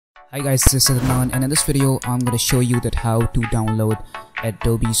Hi guys, this is Adnan, and in this video I'm going to show you that how to download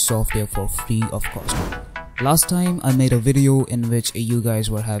Adobe software for free of cost. Last time I made a video in which you guys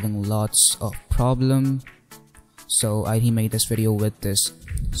were having lots of problem, so I remade this video with this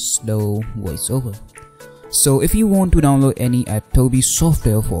slow voiceover. So if you want to download any Adobe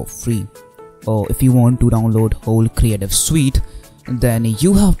software for free, or if you want to download whole creative suite, then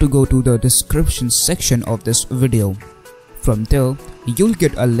you have to go to the description section of this video. From there, you'll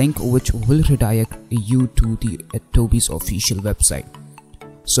get a link which will redirect you to the Adobe's official website.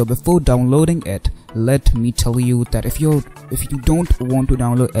 So before downloading it, let me tell you that if you don't want to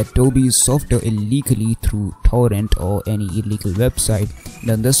download Adobe's software illegally through torrent or any illegal website,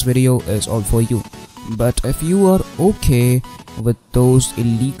 then this video is all for you. But if you are okay with those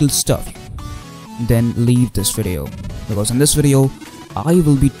illegal stuff, then leave this video, because in this video I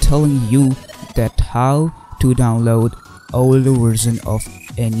will be telling you that how to download older version of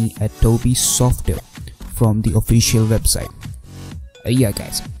any Adobe software from the official website. Yeah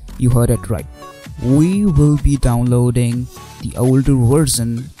guys, you heard it right. We will be downloading the older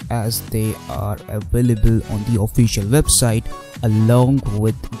version as they are available on the official website along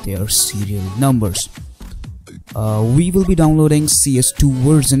with their serial numbers. We will be downloading CS2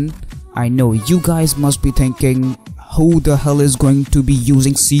 version. I know you guys must be thinking, who the hell is going to be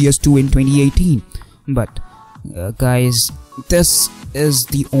using CS2 in 2018? But guys, this is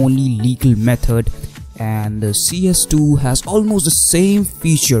the only legal method, and the CS2 has almost the same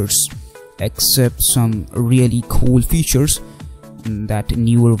features except some really cool features that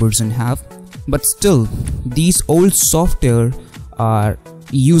newer version have. But still, these old software are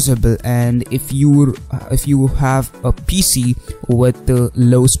usable, and if you have a PC with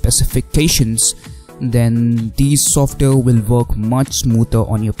low specifications, then these software will work much smoother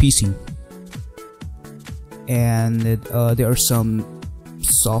on your PC. And there are some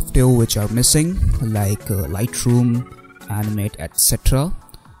software which are missing, like Lightroom, Animate, etc.,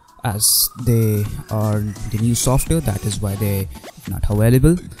 as they are the new software. That is why they are not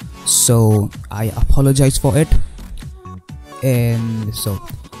available, so I apologize for it. And so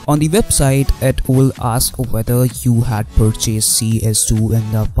on the website it will ask whether you had purchased CS2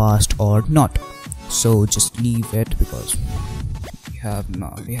 in the past or not, so just leave it, because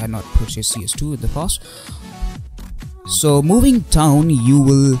we had not purchased CS2 in the past. So moving down, you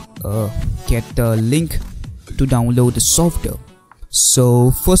will get the link to download the software.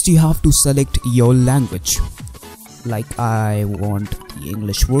 So first you have to select your language. Like I want the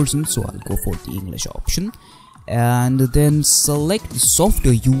English version, so I'll go for the English option, and then select the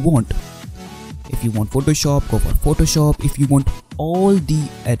software you want. If you want Photoshop, go for Photoshop. If you want all the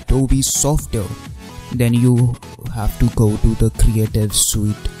Adobe software, then you have to go to the Creative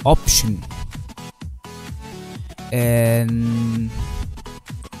Suite option. And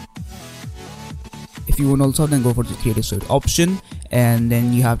if you want also, then go for the Creative Suite option, and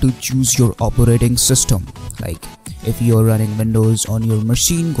then you have to choose your operating system. Like if you are running Windows on your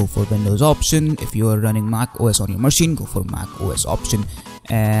machine, go for Windows option. If you are running Mac OS on your machine, go for Mac OS option.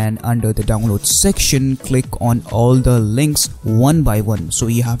 And under the download section, click on all the links one by one. So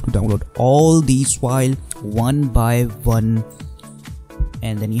you have to download all these files one by one,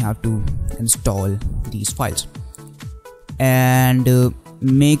 and then you have to install these files. And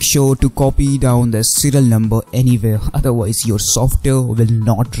make sure to copy down the serial number anywhere, otherwise your software will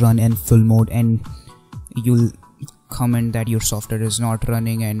not run in full mode, and you'll comment that your software is not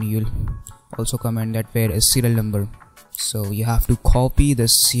running, and you'll also comment that where is serial number. So you have to copy the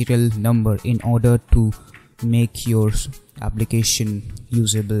serial number in order to make your application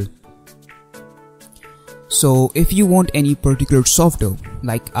usable. So if you want any particular software,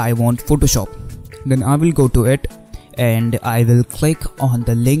 like I want Photoshop, then I will go to it and I will click on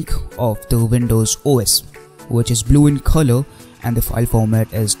the link of the Windows OS, which is blue in color, and the file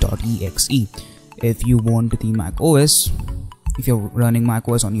format is .exe. If you want the Mac OS, if you're running Mac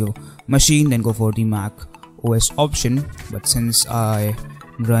OS on your machine, then go for the Mac OS option. But since I'm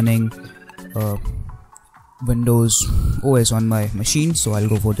running Windows OS on my machine, so I'll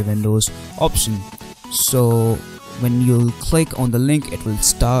go for the Windows option. So when you click on the link, it will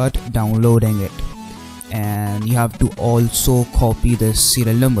start downloading it, and you have to also copy the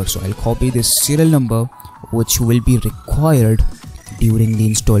serial number. So I'll copy this serial number, which will be required during the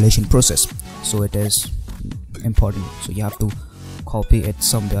installation process, so it is important. So you have to copy it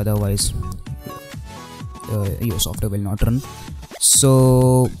somewhere, otherwise your software will not run.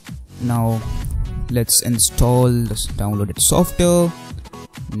 So now let's install this downloaded software.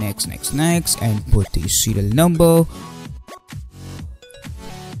 Next, and put the serial number.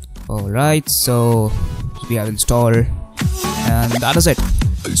 Alright, so we have installed, and that is it.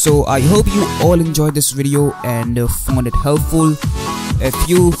 So I hope you all enjoyed this video and found it helpful. If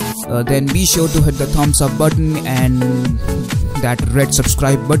you then be sure to hit the thumbs up button and that red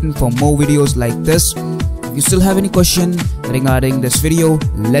subscribe button for more videos like this. If you still have any question regarding this video,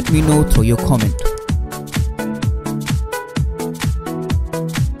 let me know through your comment.